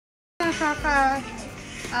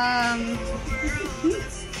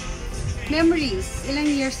memories, ilang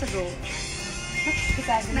years ago?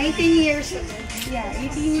 19 years ago. Yeah,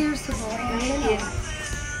 18 years ago.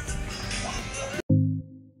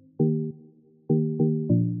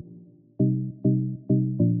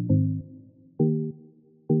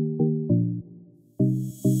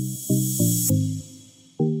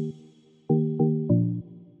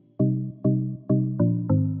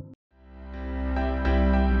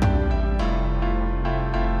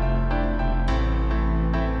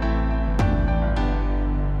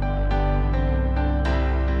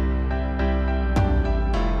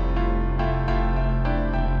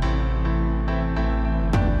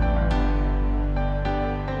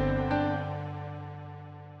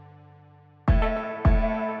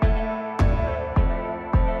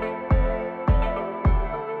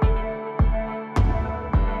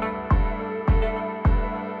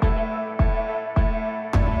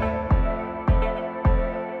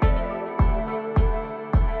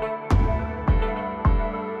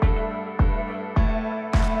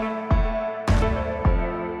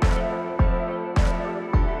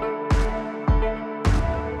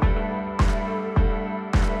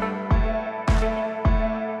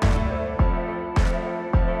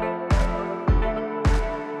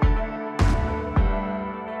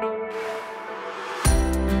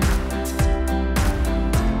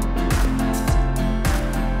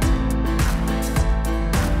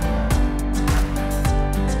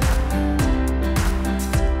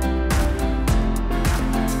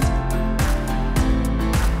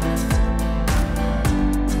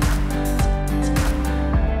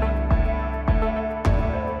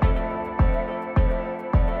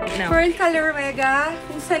 And Pearl Calarega,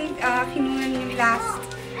 kung saan kinunan yung last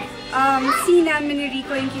scene namin ni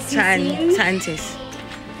Rico yung kissing scene. Saan sis?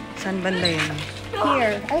 Saan banda yun?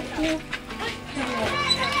 Here. Okay.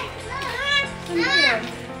 Here.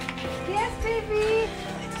 Yes, baby!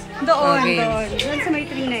 Doon, Okay. doon. Doon sa may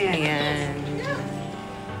tree na yan. Ayan.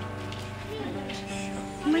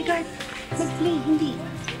 Oh my God! Mag-play, hindi.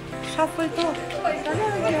 Shuffle to.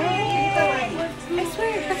 I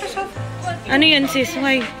swear, naka-shuffle. Ano yun sis?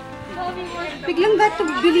 Why? Biglang got to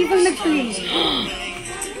believe ang nag-play.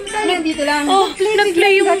 Sana dito lang. Oh,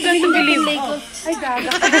 nag-play yung got to believe. Ay,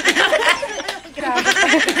 gaga. Grabe.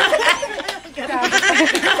 Grabe.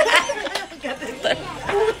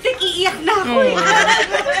 Putik, iiyak na ako.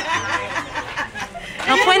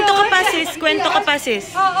 Kwento ka pa sis. Kwento ka pa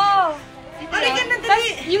sis. Oo.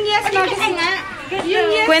 Yung Yes Magazine nga.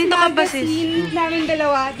 Yung Yes Kwento ka pa sis. Magazine namin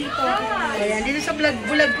dalawa dito. Ayan, dito sa bulag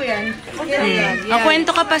ko yan.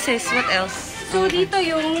 Kwento ka pa sis. What else? So dito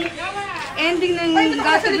yung ending ng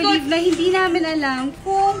Got to Believe na hindi namin alam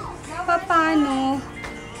kung paano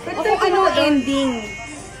o kung ano ending.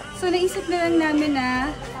 So naisip na lang namin na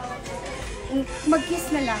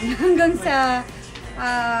mag-kiss na lang hanggang sa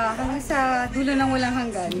dulo ng walang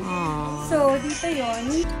hanggan. So dito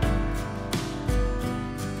yon.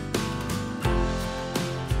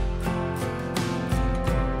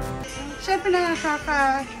 Siyempre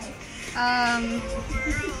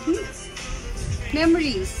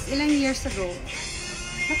memories, ilang years ago?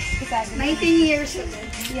 19 years ago.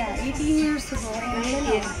 Yeah, 18 years ago.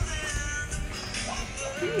 And yun.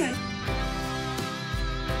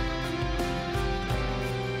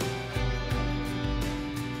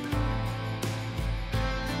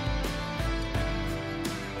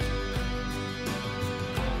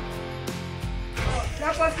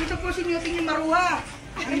 Tapos dito po sinuting yung Maruha.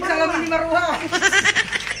 Yung salamin ni Maruha.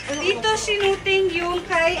 Dito sinuting yung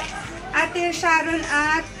kay Ate Sharon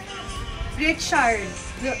at Richard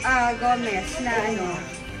Gomez na ano.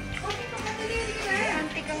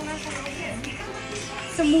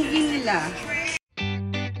 Sa movie nila.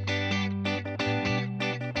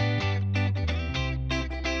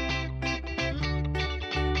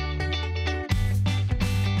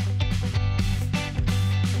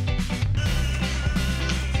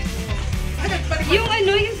 Yung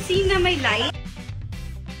ano, yung scene na may light.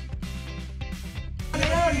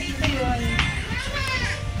 Dito yun.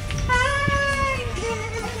 Hi!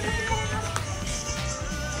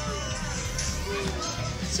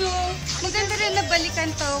 So, maganda rin na balikan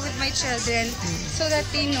to with my children so that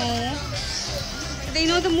they know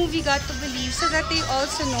the movie Got to Believe, so that they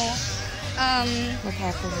also know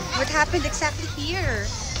what happened exactly here.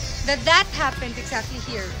 That happened exactly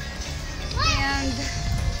here. And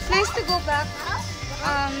it's nice to go back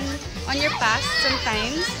on your past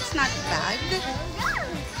sometimes. It's not bad.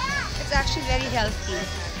 It's actually very healthy.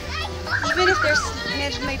 Even if there's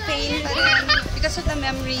medyo may pain pa rin, because of the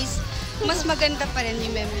memories, mas maganda pa rin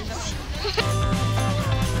yung memories.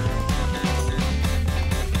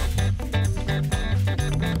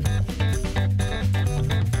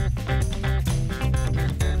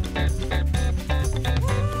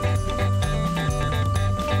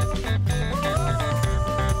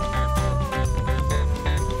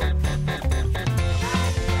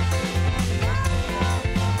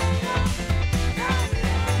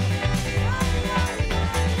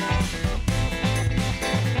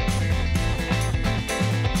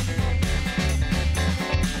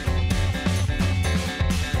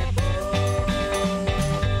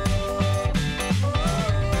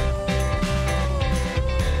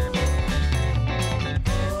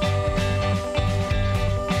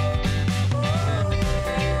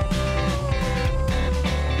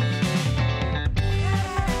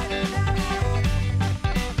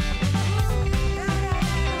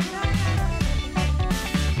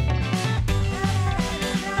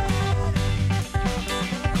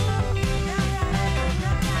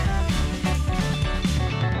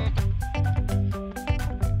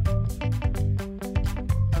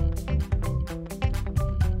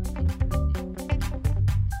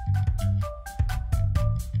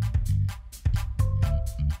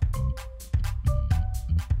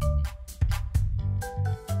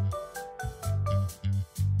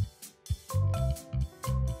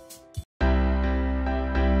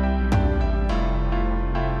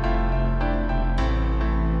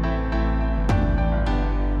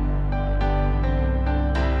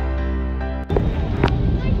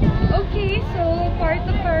 part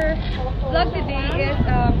of our vlog today is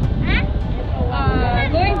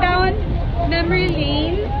going down memory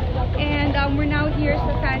lane, and we're now here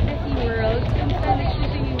sa Fantasy World. Kung saan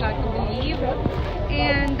nag-shooting yung Got to Believe.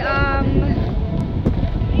 And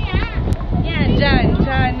yan,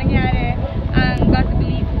 dyan nangyari ang Got to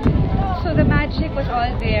Believe. So the magic was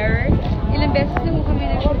all there. Ilang beses na mo kami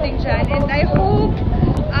nag-shooting dyan, and I hope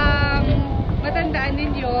matandaan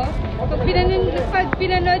ninyo, pag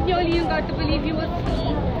pinanood nyo ulit yung Got to Believe, you will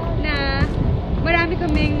see na marami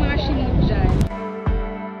kaming mga shoot dyan.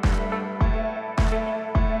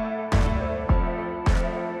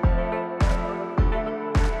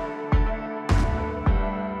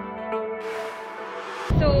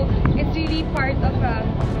 So it's really part of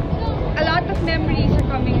a lot of memories are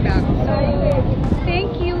coming back. So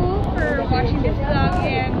thank you for watching this vlog,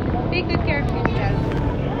 and take good care of yourself.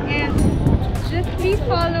 And just please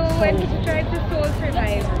follow and subscribe to Soul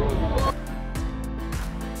Survivor.